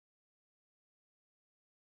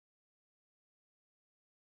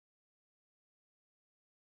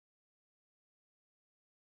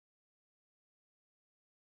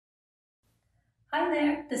Hi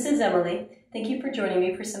there, this is Emily. Thank you for joining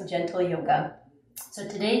me for some gentle yoga. So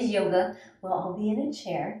today's yoga will all be in a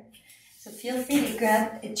chair. So feel free to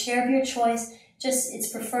grab a chair of your choice.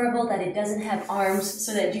 It's preferable that it doesn't have arms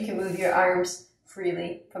so that you can move your arms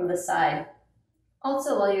freely from the side.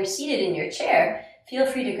 Also, while you're seated in your chair, feel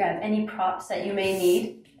free to grab any props that you may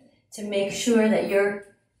need to make sure that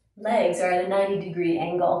your legs are at a 90-degree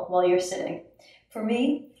angle while you're sitting. For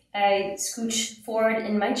me, I scooch forward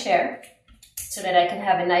in my chair so that I can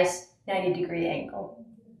have a nice 90-degree angle.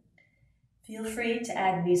 Feel free to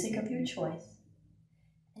add music of your choice.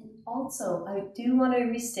 And also, I do want to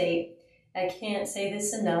restate, I can't say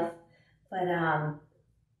this enough, but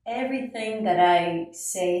everything that I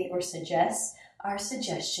say or suggest are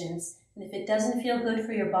suggestions. And if it doesn't feel good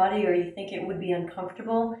for your body or you think it would be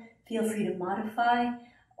uncomfortable, feel free to modify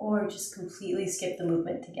or just completely skip the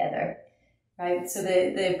movement together. Right? So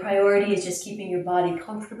the priority is just keeping your body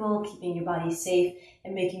comfortable, keeping your body safe,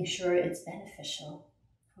 and making sure it's beneficial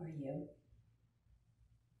for you.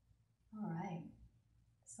 All right,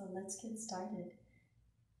 so let's get started.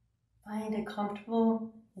 Find a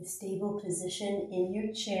comfortable and stable position in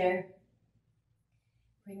your chair,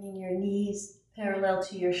 bringing your knees parallel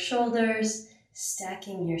to your shoulders,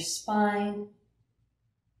 stacking your spine.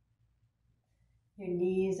 Your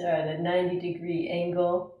knees are at a 90-degree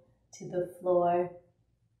angle to the floor.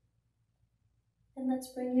 And let's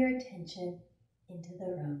bring your attention into the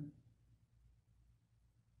room.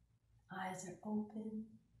 Eyes are open.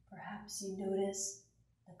 Perhaps you notice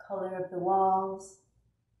the color of the walls.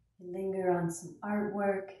 You linger on some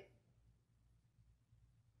artwork.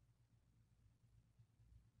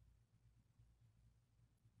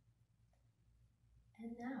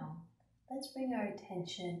 And now, let's bring our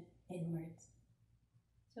attention inwards.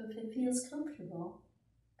 So if it feels comfortable,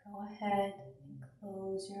 go ahead and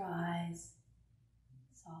close your eyes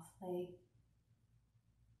softly,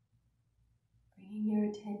 bringing your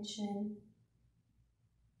attention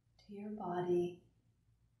to your body,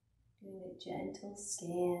 doing a gentle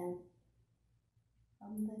scan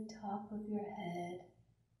from the top of your head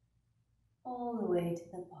all the way to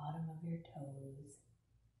the bottom of your toes.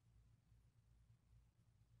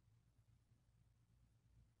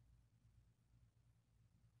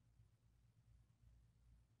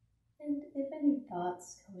 And if any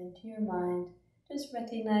thoughts come into your mind, just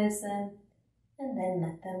recognize them and then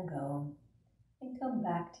let them go and come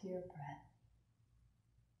back to your breath.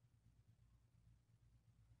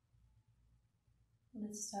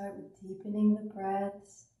 Let's start with deepening the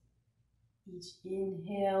breaths. Each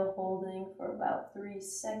inhale holding for about 3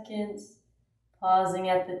 seconds, pausing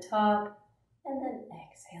at the top, and then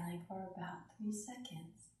exhaling for about 3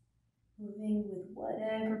 seconds, moving with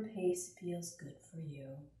whatever pace feels good for you.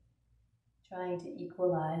 Trying to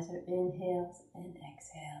equalize our inhales and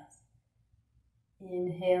exhales.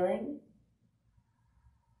 Inhaling,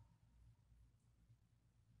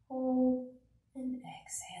 hold, and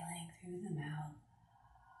exhaling through the mouth.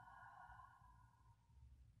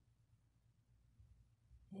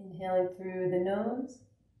 Inhaling through the nose,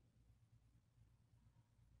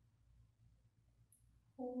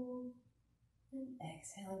 hold, and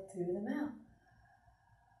exhaling through the mouth.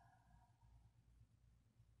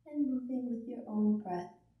 And moving with your own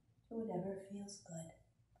breath to whatever feels good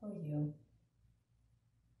for you.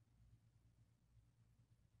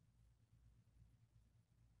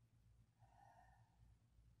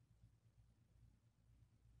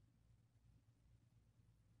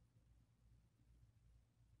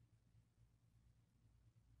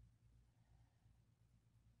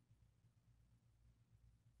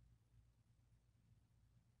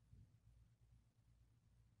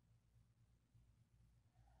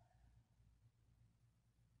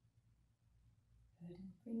 Good,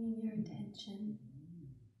 and bringing your attention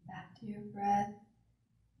back to your breath,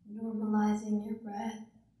 normalizing your breath,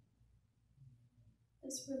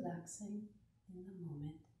 just relaxing in the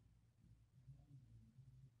moment.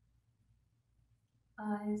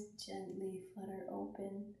 Eyes gently flutter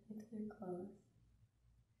open if they're closed.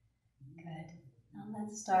 Good. Now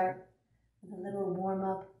let's start with a little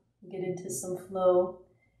warm-up, get into some flow,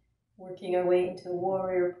 working our way into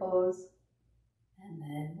warrior pose, and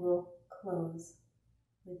then we'll close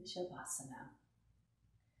with Shavasana.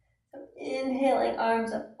 So inhaling,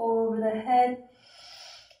 arms up over the head.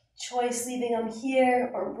 Choice leaving them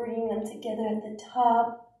here or bringing them together at the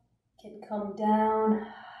top. Can come down.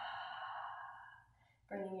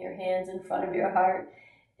 Bringing your hands in front of your heart.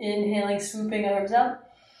 Inhaling, swooping arms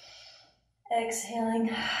up. Exhaling,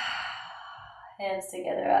 hands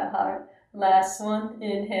together at heart. Last one,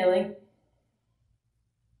 inhaling.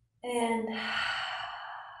 And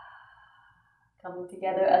coming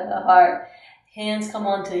together at the heart. Hands come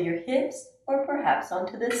onto your hips or perhaps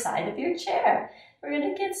onto the side of your chair. We're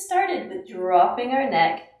going to get started with dropping our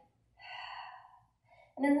neck.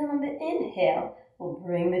 And then on the inhale, we'll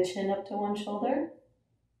bring the chin up to one shoulder.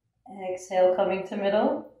 Exhale, coming to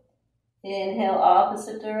middle. Inhale,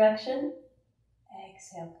 opposite direction.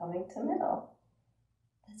 Exhale, coming to middle.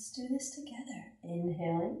 Let's do this together.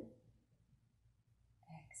 Inhaling.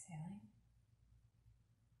 Exhaling.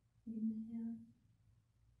 Inhaling.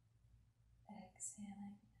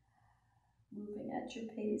 Exhaling. Moving at your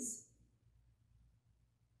pace.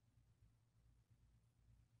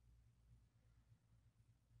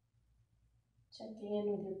 Checking in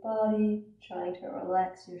with your body, trying to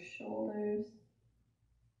relax your shoulders.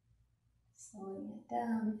 Slowing it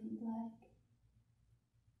down if you'd like,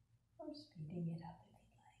 or speeding it up if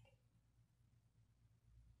you'd like.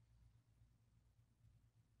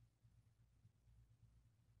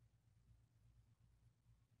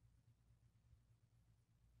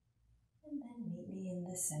 And then meet me in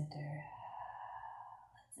the center.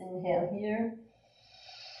 Let's inhale here,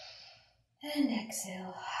 and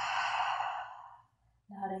exhale.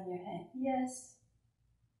 Nodding your head yes,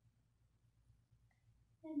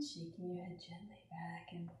 and shaking your head gently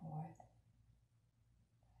back and forth.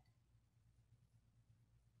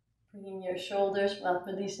 Bringing your shoulders, well,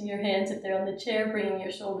 releasing your hands if they're on the chair, bringing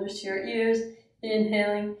your shoulders to your ears,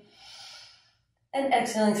 inhaling, and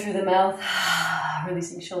exhaling through the mouth,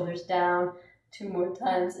 releasing shoulders down. 2 more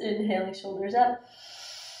times, inhaling, shoulders up,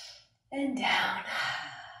 and down.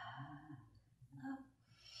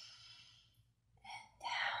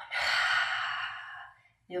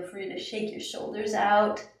 Feel free to shake your shoulders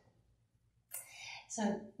out.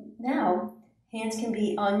 So now, hands can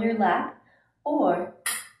be on your lap or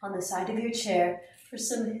on the side of your chair for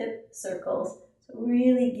some hip circles. So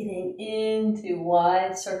really getting into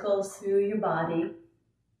wide circles through your body,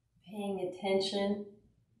 paying attention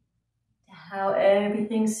to how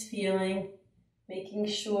everything's feeling, making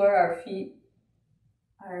sure our feet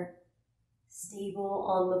are stable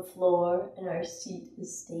on the floor and our seat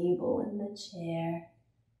is stable in the chair.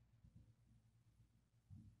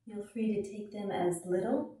 Feel free to take them as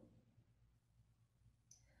little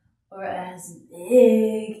or as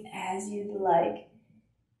big as you'd like.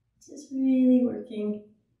 Just really working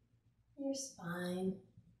your spine,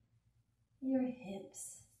 your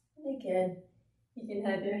hips. And again, you can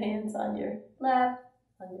have your hands on your lap,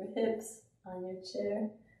 on your hips, on your chair,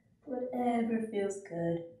 whatever feels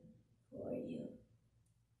good for you.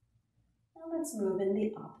 Now let's move in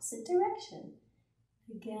the opposite direction.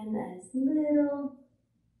 Again, as little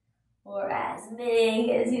or as big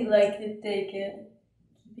as you'd like to take it.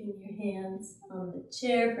 Keeping your hands on the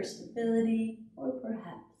chair for stability, or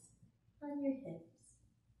perhaps on your hips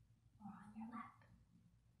or on your lap.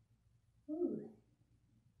 Ooh.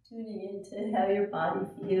 Tuning into how your body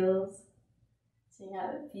feels, seeing how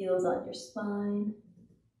it feels on your spine,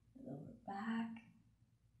 your lower back,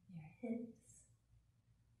 your hips.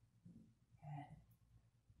 Good.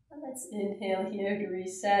 Now let's inhale here to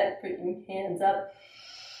reset, bringing hands up.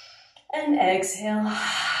 And exhale,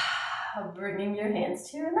 bringing your hands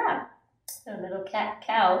to your lap. So a little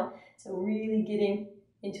cat-cow. So really getting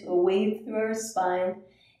into a wave through our spine.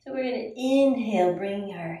 So we're going to inhale,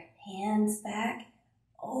 bringing our hands back,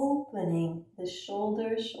 opening the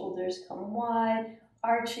shoulders. Shoulders come wide,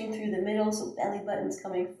 arching through the middle, so belly button's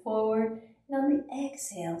coming forward. And on the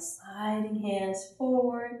exhale, sliding hands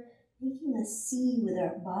forward, making a C with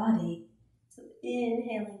our body. So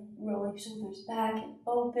inhaling, rolling shoulders back and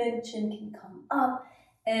open, chin can come up.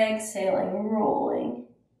 Exhaling, rolling.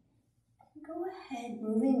 And go ahead,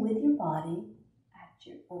 moving with your body at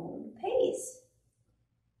your own pace.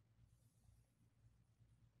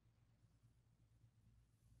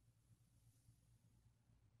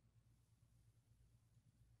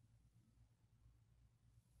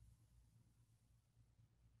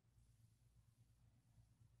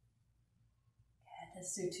 Good,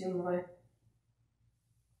 let's do 2 more.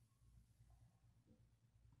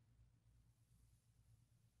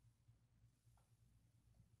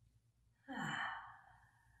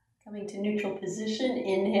 Coming to neutral position,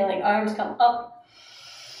 inhaling, arms come up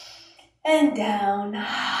and down.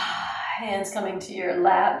 Hands coming to your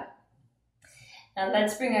lap. Now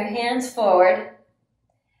let's bring our hands forward.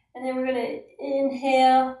 And then we're going to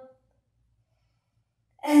inhale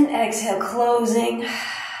and exhale, closing.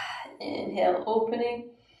 Inhale,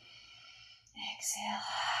 opening. Exhale.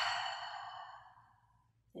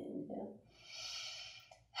 Inhale.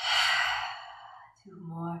 2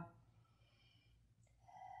 more.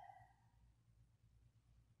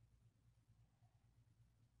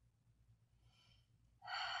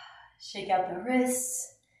 Shake out the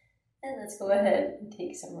wrists, And let's go ahead and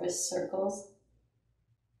take some wrist circles.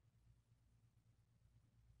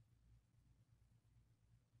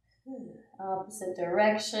 Opposite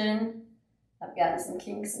direction. I've got some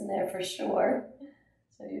kinks in there for sure.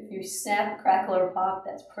 So if you snap, crackle, or pop,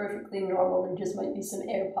 that's perfectly normal. There just might be some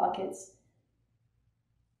air pockets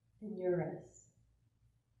in your wrist.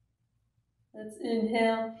 Let's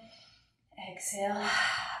inhale, exhale,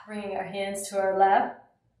 bringing our hands to our lap.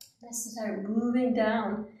 Let's start moving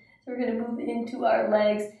down. So we're going to move into our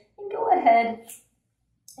legs and go ahead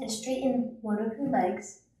and straighten one of your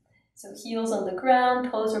legs. So heels on the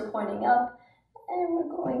ground, toes are pointing up, and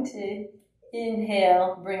we're going to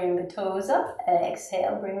inhale, bringing the toes up,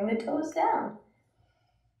 exhale, bringing the toes down.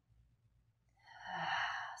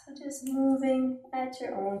 So just moving at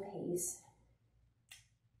your own pace.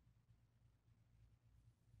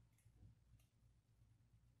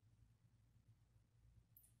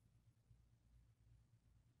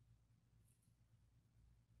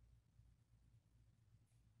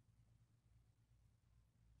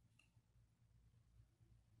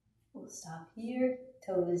 We'll stop here,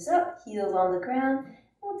 toes up, heels on the ground.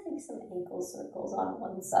 We'll take some ankle circles on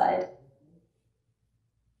one side.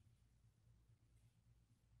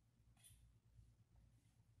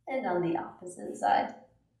 And on the opposite side.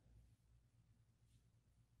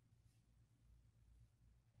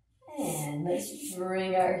 And let's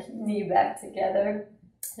bring our knee back together.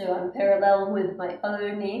 So I'm parallel with my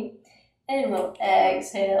other knee. And we'll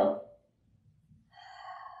exhale.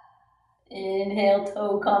 Inhale,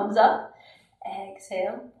 toe comes up.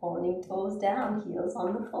 Exhale, pointing toes down, heels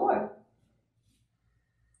on the floor.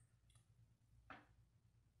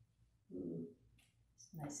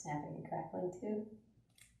 Nice snapping and crackling too.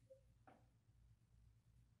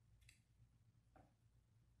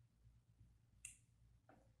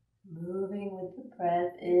 Moving with the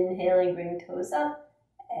breath, inhaling, bring toes up,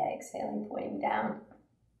 exhaling, pointing down.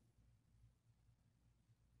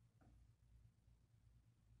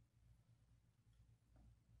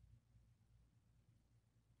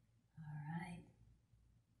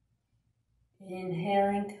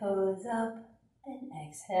 Inhaling, toes up, and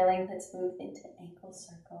exhaling. Let's move into ankle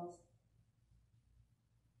circles.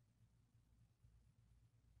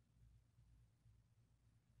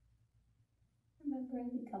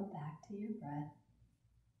 Remembering to come back to your breath.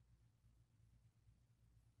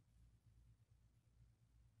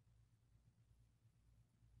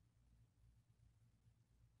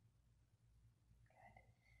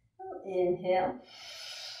 Good. Inhale.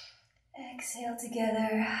 Exhale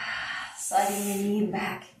together. Sliding your knee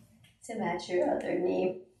back to match your other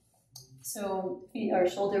knee. So feet are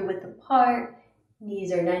shoulder width apart,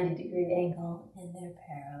 knees are 90-degree angle, and they're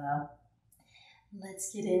parallel.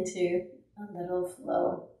 Let's get into a little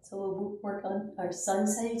flow. So we'll work on our sun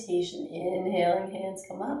salutation. Inhaling, hands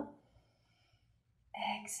come up.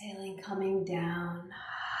 Exhaling, coming down.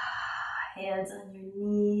 Hands on your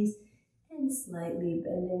knees and slightly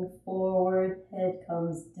bending forward. Head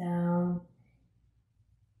comes down.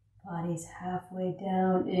 Body's halfway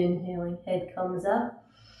down. Inhaling, head comes up.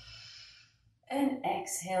 And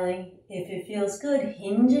exhaling, if it feels good,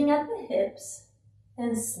 hinging at the hips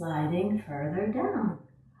and sliding further down.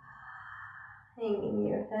 Hanging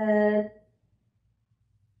your head.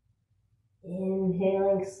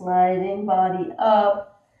 Inhaling, sliding, body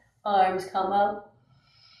up. Arms come up.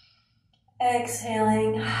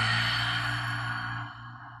 Exhaling.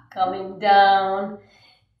 Coming down.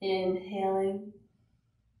 Inhaling.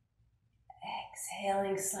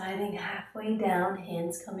 Exhaling, sliding halfway down,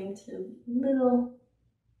 hands coming to little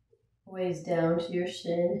ways down to your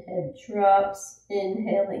shin, head drops,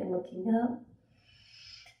 inhaling, looking up,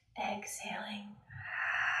 exhaling,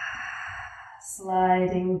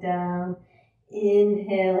 sliding down,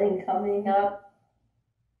 inhaling, coming up,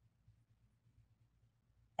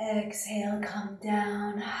 exhale, come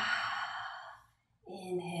down,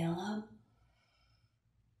 inhale up.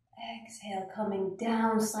 Exhale, coming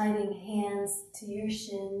down, sliding hands to your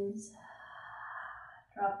shins.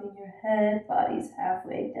 Dropping your head, body's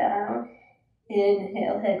halfway down.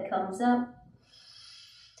 Inhale, head comes up.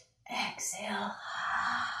 Exhale,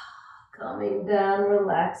 coming down,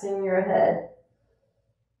 relaxing your head.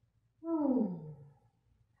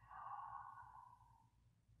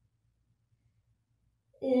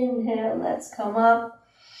 Inhale, let's come up.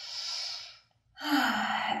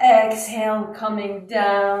 Exhale, coming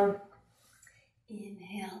down.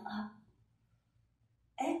 Inhale, up.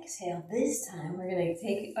 Exhale, this time we're going to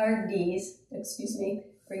take our knees,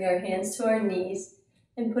 bring our hands to our knees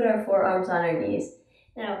and put our forearms on our knees.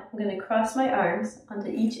 Now, I'm going to cross my arms onto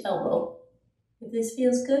each elbow. If this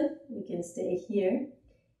feels good, we can stay here.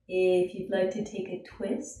 If you'd like to take a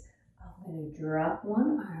twist, I'm going to drop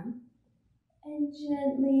one arm and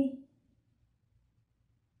gently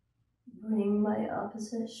bring my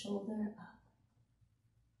opposite shoulder up.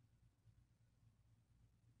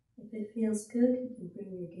 If it feels good, you can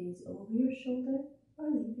bring your gaze over your shoulder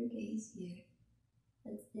or leave your gaze here.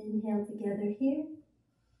 Let's inhale together here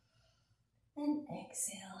and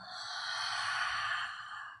exhale,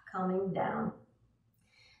 coming down.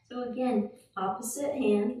 So again, opposite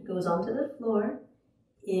hand goes onto the floor.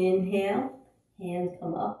 Inhale, hand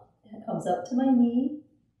comes up to my knee,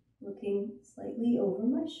 looking slightly over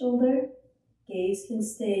my shoulder. Gaze can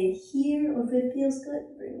stay here, or if it feels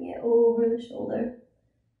good, bring it over the shoulder.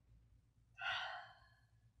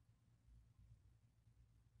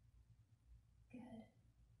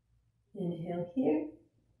 Good. Inhale here,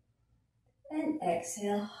 and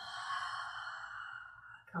exhale,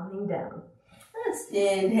 coming down. Let's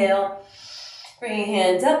inhale, bring your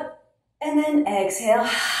hands up, and then exhale,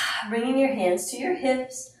 bringing your hands to your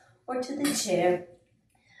hips or to the chair.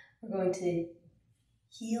 We're going to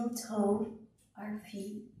heel toe our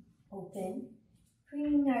feet open,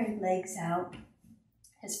 bringing our legs out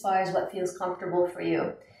as far as what feels comfortable for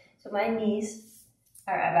you. So my knees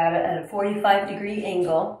are about at a 45-degree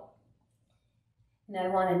angle, and I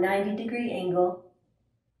want a 90-degree angle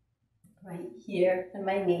right here in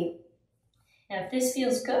my knee. Now if this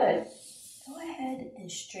feels good, go ahead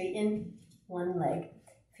and straighten one leg.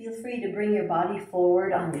 Feel free to bring your body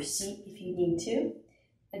forward on your seat if you need to,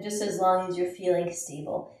 and just as long as you're feeling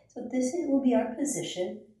stable. So this will be our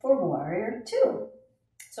position for Warrior 2.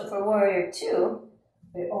 So for Warrior 2,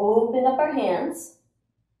 we open up our hands,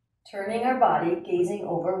 turning our body, gazing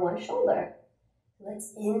over one shoulder.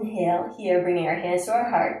 Let's inhale here, bringing our hands to our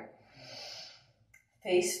heart.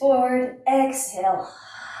 Face forward, exhale,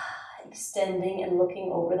 extending and looking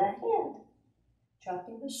over that hand.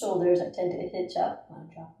 Dropping the shoulders, I tend to hitch up, I'm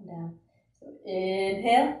dropping down. So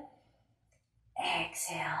inhale,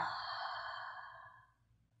 exhale.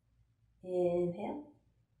 Inhale,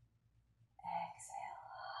 exhale.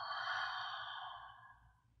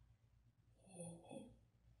 Inhale,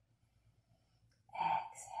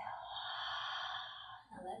 exhale.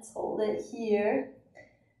 Now let's hold it here.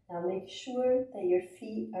 Now make sure that your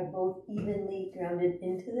feet are both evenly grounded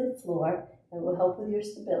into the floor. That will help with your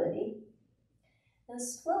stability. Now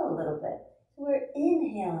slow a little bit. So we're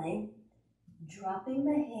inhaling, dropping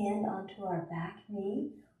the hand onto our back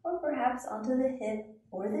knee, or perhaps onto the hip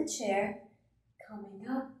or the chair, coming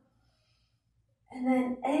up. And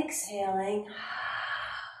then exhaling,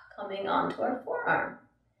 coming onto our forearm.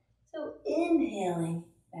 So inhaling,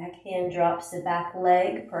 back hand drops the back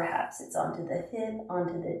leg, perhaps it's onto the hip,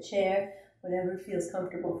 onto the chair, whatever feels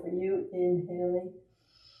comfortable for you. Inhaling,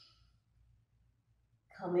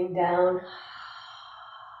 coming down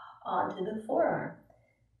onto the forearm.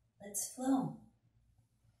 Let's flow.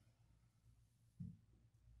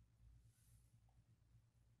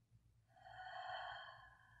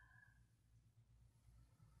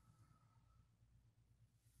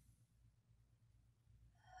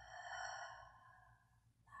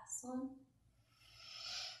 Last one.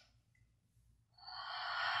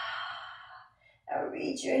 Now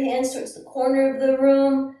reach your hands towards the corner of the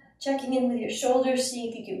room, checking in with your shoulders,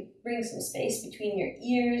 seeing if you can bring some space between your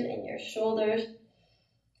ears and your shoulders.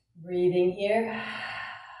 Breathing here.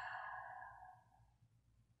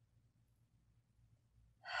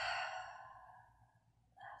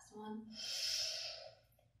 Last one.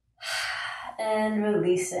 And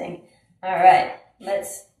releasing. All right,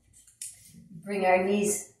 let's bring our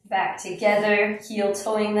knees back together, heel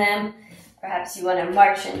toeing them. Perhaps you want to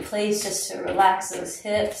march in place just to relax those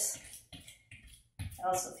hips. It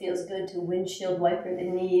also feels good to windshield wiper the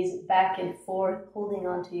knees back and forth, holding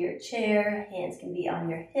onto your chair. Hands can be on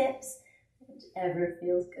your hips, whichever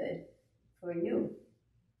feels good for you.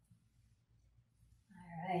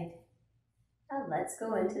 All right, now let's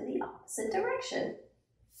go into the opposite direction.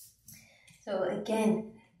 So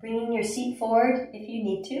again, bringing your seat forward if you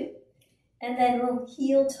need to, and then we'll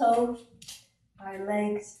heel toe our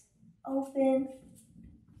legs open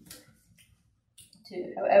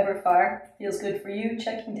to however far feels good for you,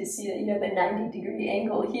 checking to see that you have a 90-degree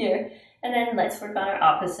angle here. And then let's work on our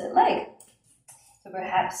opposite leg. So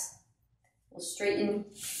perhaps we'll straighten.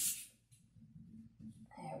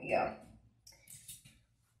 There we go.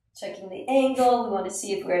 Checking the angle. We want to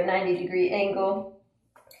see if we're at a 90-degree angle.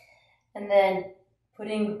 And then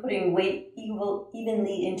putting weight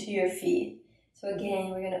evenly into your feet. So again,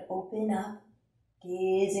 we're going to open up,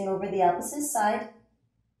 gazing over the opposite side.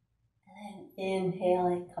 And then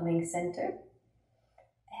inhaling, coming center.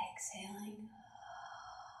 Exhaling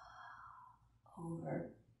over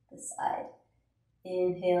the side.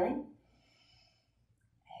 Inhaling.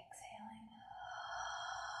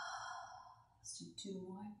 do 2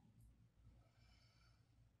 more.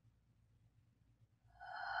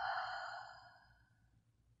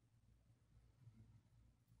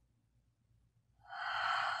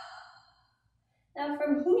 Now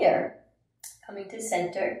from here, coming to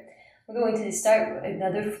center, we're going to start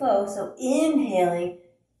another flow. So inhaling,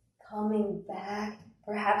 coming back.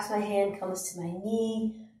 Perhaps my hand comes to my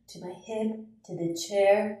knee, to my hip, to the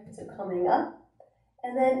chair. So coming up.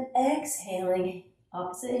 And then exhaling,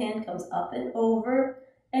 opposite hand comes up and over,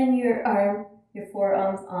 and your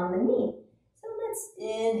forearms on the knee. So let's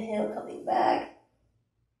inhale, coming back.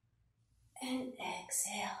 And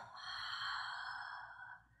exhale.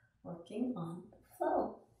 Working on the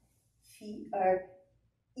flow. Feet are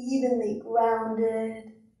evenly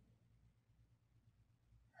grounded.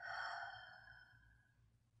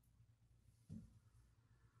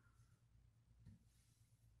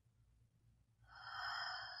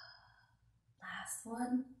 Last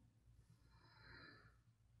one.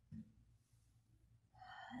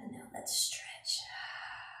 And now let's stretch.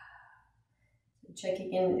 So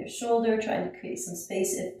checking in with your shoulder, trying to create some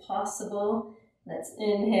space if possible. Let's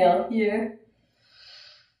inhale here.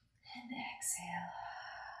 And exhale.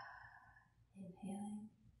 Inhaling.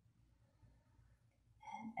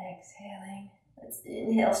 And exhaling. Let's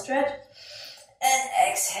inhale, stretch. And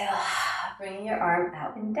exhale. Bringing your arm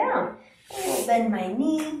out and down. I will bend my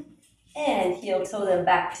knee and heel toe them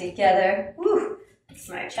back together. Woo. Let's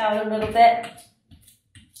march out a little bit.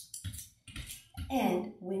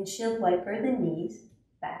 And windshield wiper the knees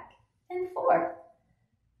back and forth.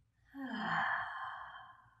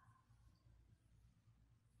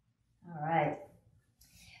 All right.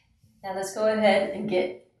 Now let's go ahead and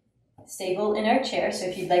get stable in our chair. So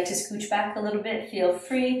if you'd like to scooch back a little bit, feel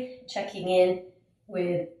free. Checking in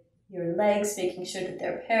with your legs, making sure that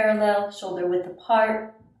they're parallel, shoulder width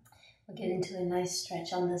apart. We'll get into a nice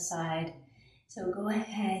stretch on the side. So go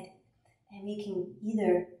ahead and we can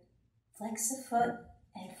either flex a foot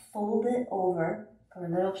and fold it over for a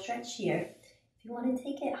little stretch here. If you want to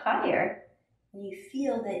take it higher and you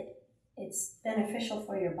feel that it's beneficial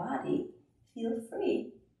for your body, feel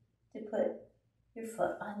free to put your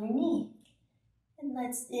foot on your knee. And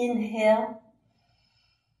let's inhale.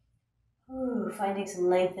 Ooh, finding some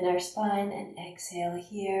length in our spine, and exhale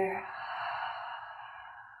here.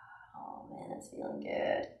 Oh man, that's feeling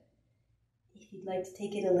good. If you'd like to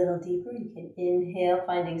take it a little deeper, you can inhale,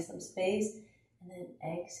 finding some space, and then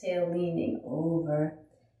exhale, leaning over.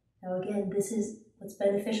 Now again, this is what's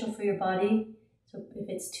beneficial for your body. So if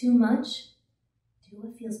it's too much, do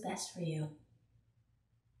what feels best for you.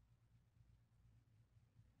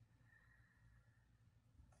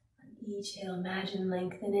 On each inhale, imagine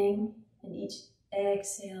lengthening, and each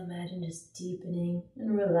exhale, imagine just deepening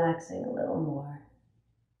and relaxing a little more.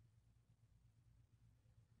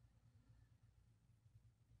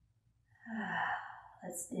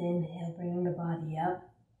 Let's inhale, bringing the body up,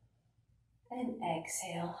 and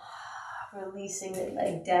exhale, releasing the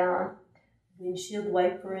leg down, windshield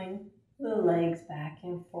wipering the legs back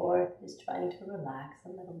and forth, just trying to relax a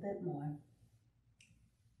little bit more.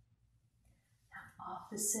 Now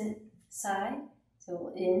opposite side,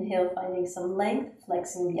 so inhale, finding some length,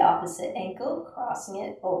 flexing the opposite ankle, crossing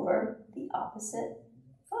it over the opposite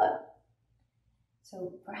foot.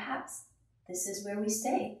 So perhaps this is where we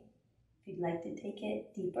stay. If you'd like to take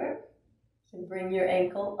it deeper, you can bring your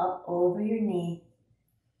ankle up over your knee.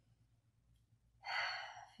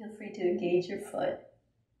 Feel free to engage your foot.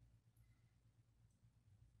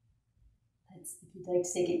 If you'd like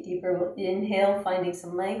to take it deeper, we'll inhale, finding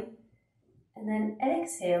some length, and then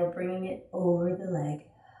exhale, bringing it over the leg.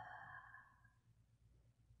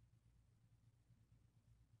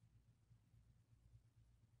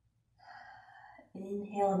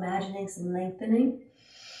 Inhale, imagining some lengthening,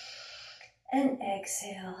 and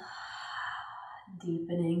exhale,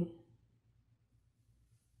 deepening.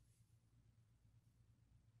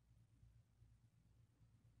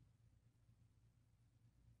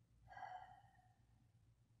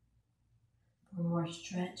 For more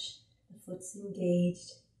stretch, the foot's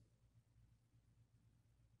engaged.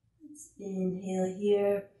 Let's inhale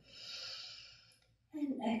here,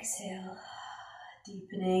 and exhale,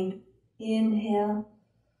 deepening. Inhale,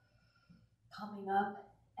 coming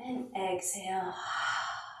up, and exhale,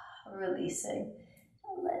 releasing.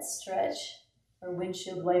 Now let's stretch our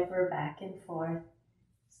windshield wiper back and forth,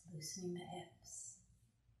 just loosening the hips.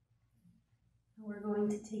 And we're going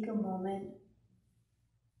to take a moment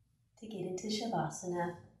to get into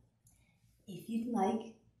Shavasana. If you'd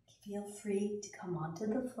like, feel free to come onto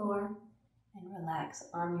the floor and relax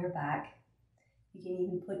on your back. You can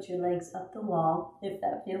even put your legs up the wall if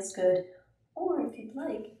that feels good, or if you'd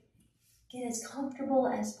like, Get as comfortable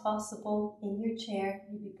as possible in your chair.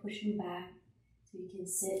 Maybe pushing back so you can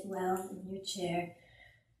sit well in your chair.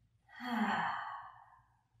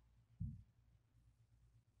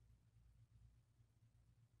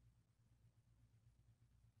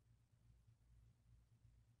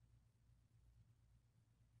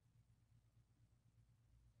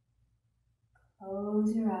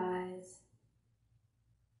 Close your eyes.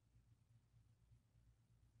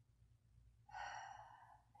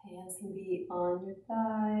 Hands can be on your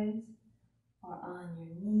thighs or on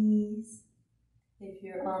your knees. If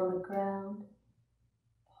you're on the ground,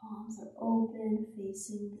 palms are open,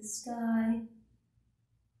 facing the sky.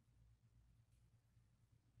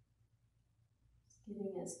 Just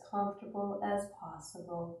getting as comfortable as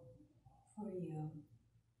possible for you.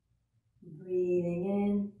 Breathing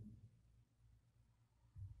in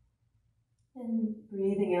and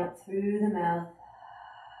breathing out through the mouth.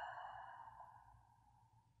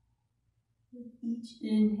 With each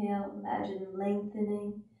inhale, imagine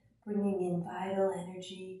lengthening, bringing in vital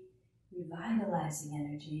energy, revitalizing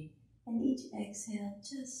energy, and each exhale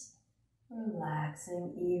just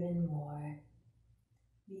relaxing even more,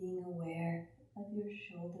 being aware of your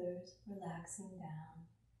shoulders relaxing down,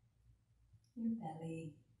 your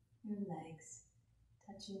belly, your legs,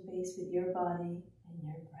 touching base with your body and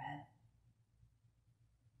your breath.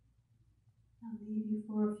 I'll leave you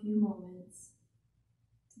for a few moments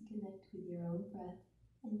to connect with your own breath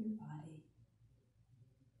and your body.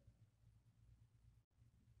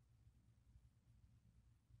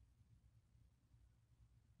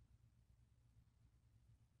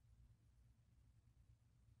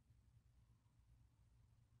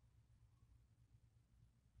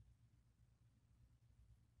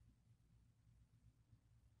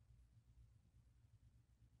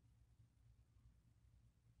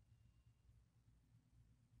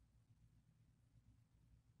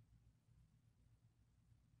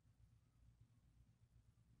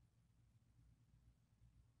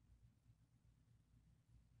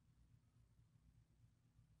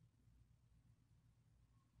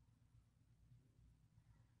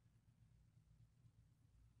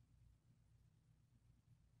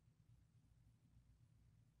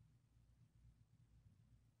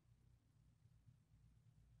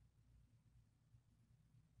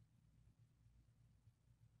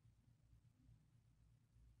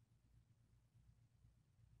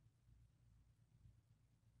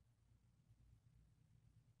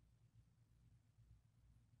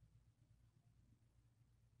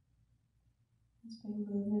 Just bring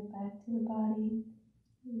movement back to the body,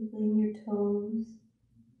 wiggling your toes,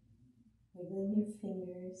 wiggling your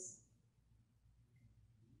fingers.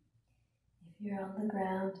 If you're on the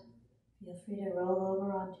ground, feel free to roll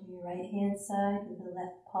over onto your right hand side with the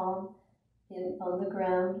left palm on the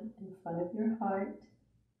ground in front of your heart.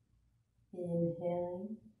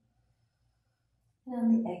 Inhaling. And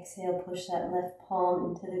on the exhale, push that left palm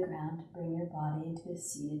into the ground to bring your body into a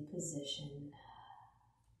seated position.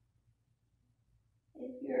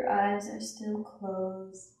 If your eyes are still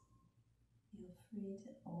closed, feel free to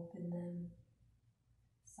open them,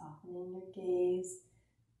 softening your gaze,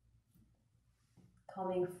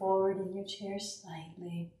 coming forward in your chair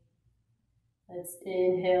slightly. Let's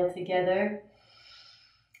inhale together.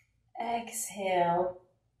 Exhale.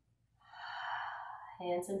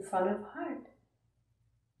 Hands in front of heart.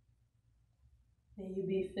 May you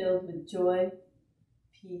be filled with joy,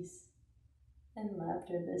 peace, and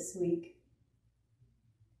laughter this week.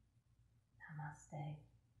 Namaste.